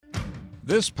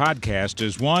This podcast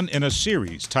is one in a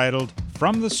series titled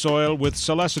From the Soil with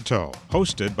Solicito,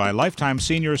 hosted by lifetime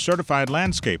senior certified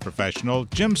landscape professional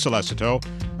Jim Solicito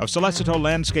of Solicito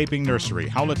Landscaping Nursery,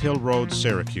 Howlett Hill Road,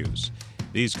 Syracuse.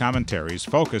 These commentaries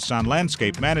focus on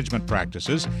landscape management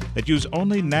practices that use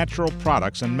only natural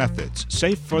products and methods,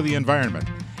 safe for the environment,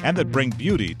 and that bring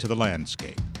beauty to the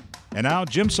landscape. And now,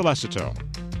 Jim Solicito.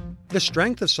 The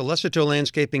strength of Solicito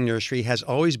Landscaping Nursery has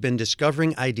always been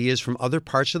discovering ideas from other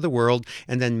parts of the world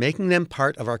and then making them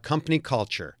part of our company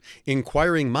culture.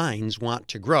 Inquiring minds want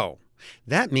to grow.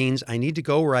 That means I need to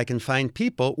go where I can find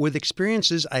people with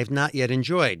experiences I've not yet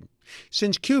enjoyed.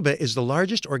 Since Cuba is the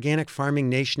largest organic farming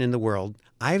nation in the world,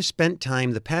 I've spent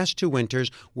time the past 2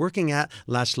 winters working at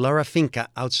Las Lara Finca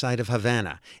outside of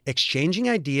Havana, exchanging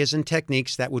ideas and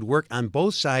techniques that would work on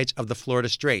both sides of the Florida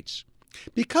Straits.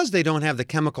 Because they don't have the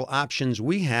chemical options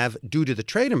we have due to the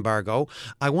trade embargo,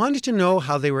 I wanted to know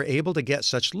how they were able to get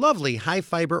such lovely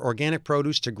high-fiber organic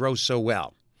produce to grow so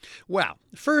well. Well,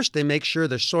 first they make sure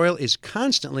the soil is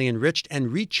constantly enriched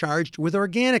and recharged with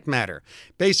organic matter.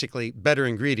 Basically, better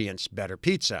ingredients, better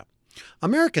pizza.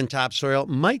 American topsoil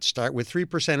might start with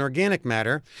 3% organic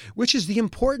matter, which is the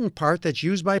important part that's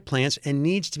used by plants and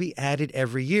needs to be added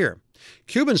every year.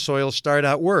 Cuban soils start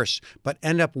out worse, but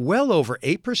end up well over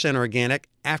 8% organic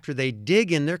after they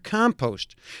dig in their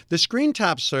compost. The screen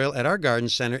topsoil at our garden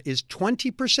center is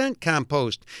 20%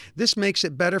 compost. This makes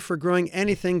it better for growing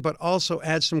anything, but also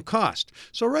adds some cost.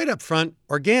 So right up front,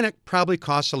 organic probably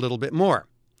costs a little bit more.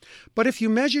 But if you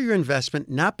measure your investment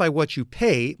not by what you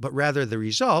pay, but rather the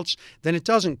results, then it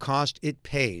doesn't cost, it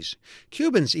pays.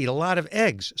 Cubans eat a lot of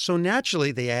eggs, so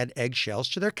naturally they add eggshells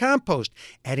to their compost,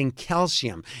 adding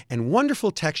calcium and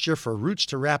wonderful texture for roots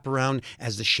to wrap around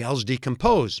as the shells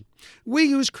decompose. We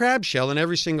use crab shell in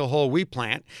every single hole we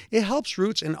plant. It helps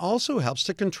roots and also helps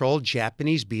to control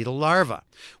Japanese beetle larvae.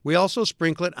 We also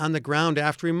sprinkle it on the ground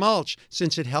after we mulch,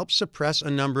 since it helps suppress a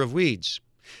number of weeds.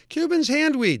 Cubans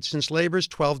hand weed since labor's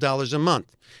 $12 a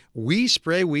month. We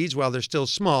spray weeds while they're still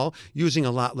small, using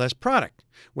a lot less product.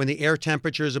 When the air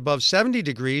temperature is above 70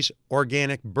 degrees,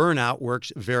 organic burnout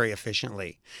works very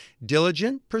efficiently.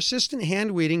 Diligent, persistent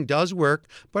hand weeding does work,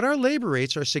 but our labor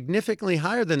rates are significantly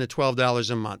higher than the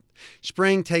 $12 a month.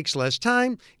 Spraying takes less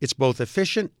time, it's both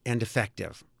efficient and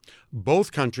effective.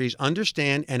 Both countries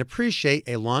understand and appreciate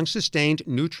a long-sustained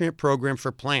nutrient program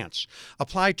for plants.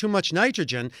 Apply too much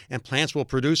nitrogen, and plants will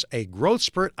produce a growth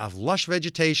spurt of lush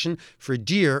vegetation for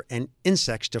deer and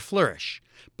insects to flourish.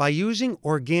 By using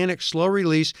organic,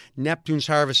 slow-release Neptune's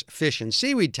Harvest fish and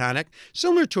seaweed tonic,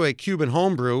 similar to a Cuban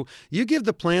homebrew, you give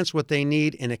the plants what they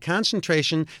need in a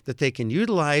concentration that they can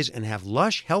utilize and have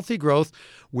lush, healthy growth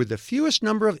with the fewest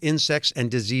number of insects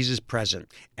and diseases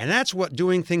present. And that's what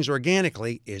doing things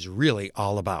organically is really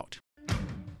all about.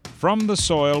 From the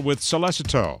Soil with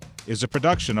Solicito is a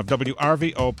production of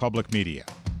WRVO Public Media.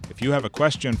 If you have a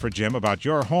question for Jim about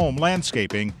your home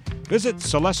landscaping, visit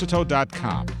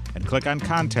solicito.com and click on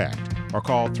Contact or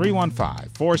call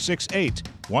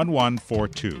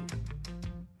 315-468-1142.